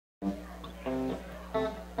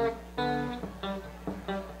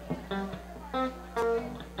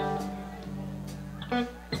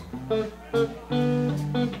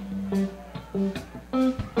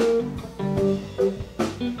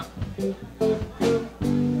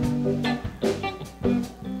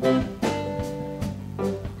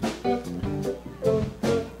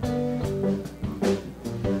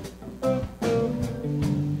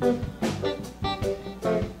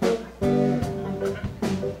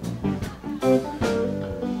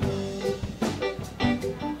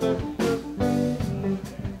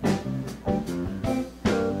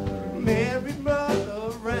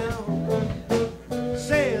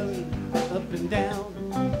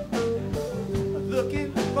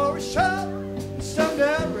shove in some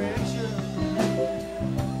direction.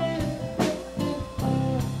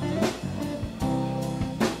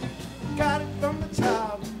 Got it from the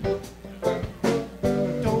top,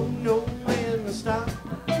 don't know when to stop.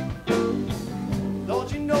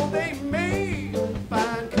 Lord, you know they made a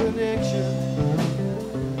fine connection.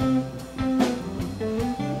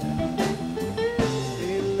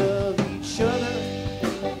 They love each other.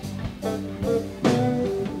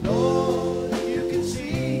 Lord, you can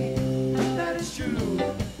see that it's true.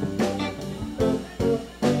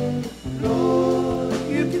 Lord,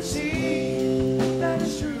 you can see that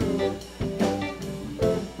it's true.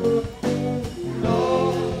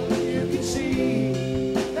 Lord, you can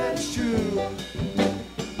see that it's true.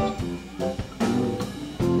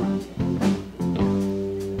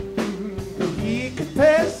 He could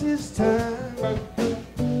pass his time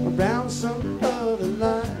around some other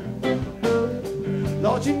line.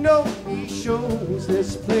 Lord, you know he shows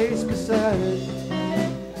this place beside it.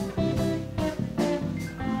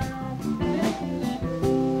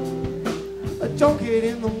 Don't get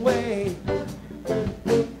in the way.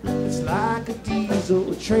 It's like a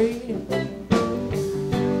diesel train.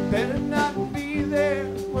 Better not be there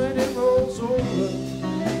when it rolls over.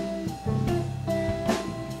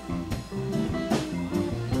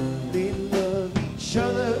 They love each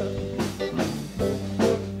other.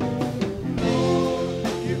 Lord,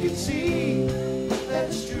 you can see that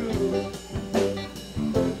it's true.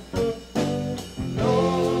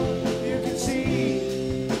 Lord, you can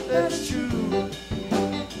see that it's true.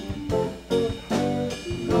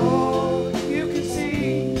 Lord, you can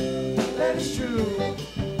see that it's true.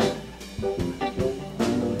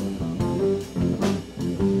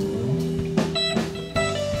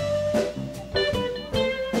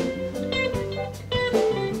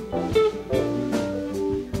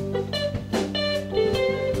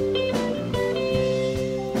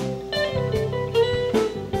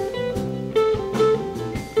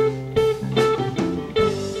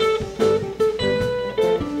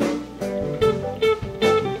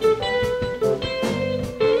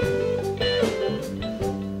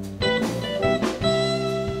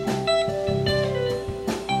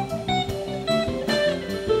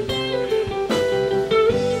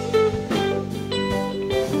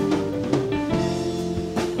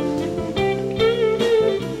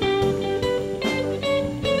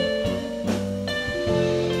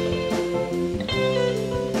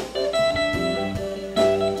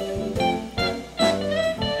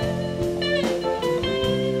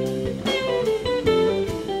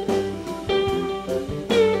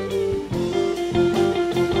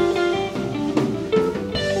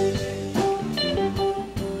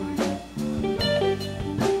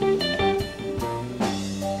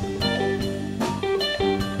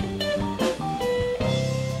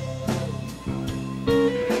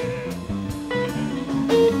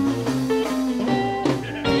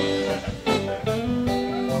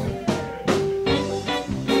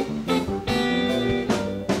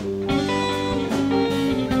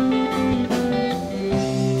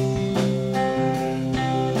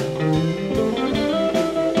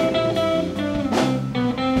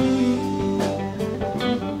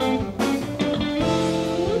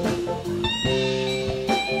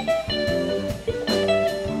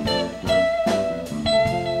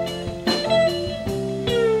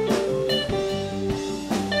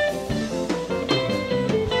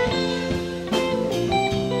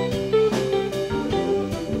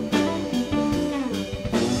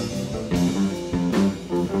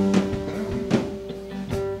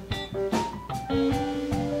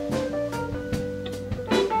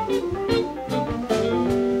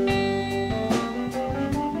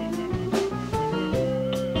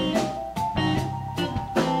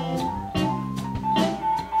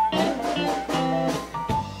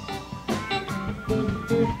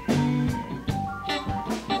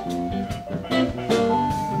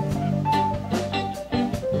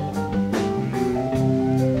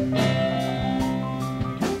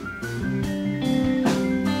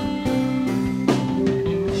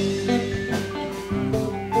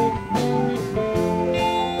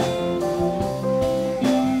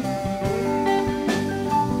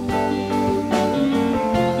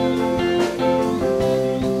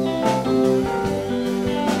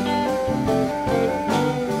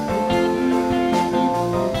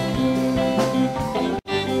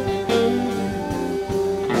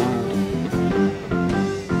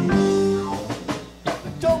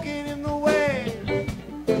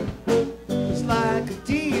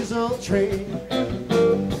 train.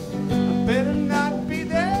 I better not be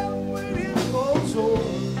there when it goes over.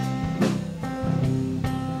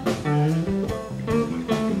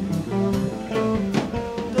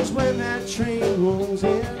 Cause train rolls in.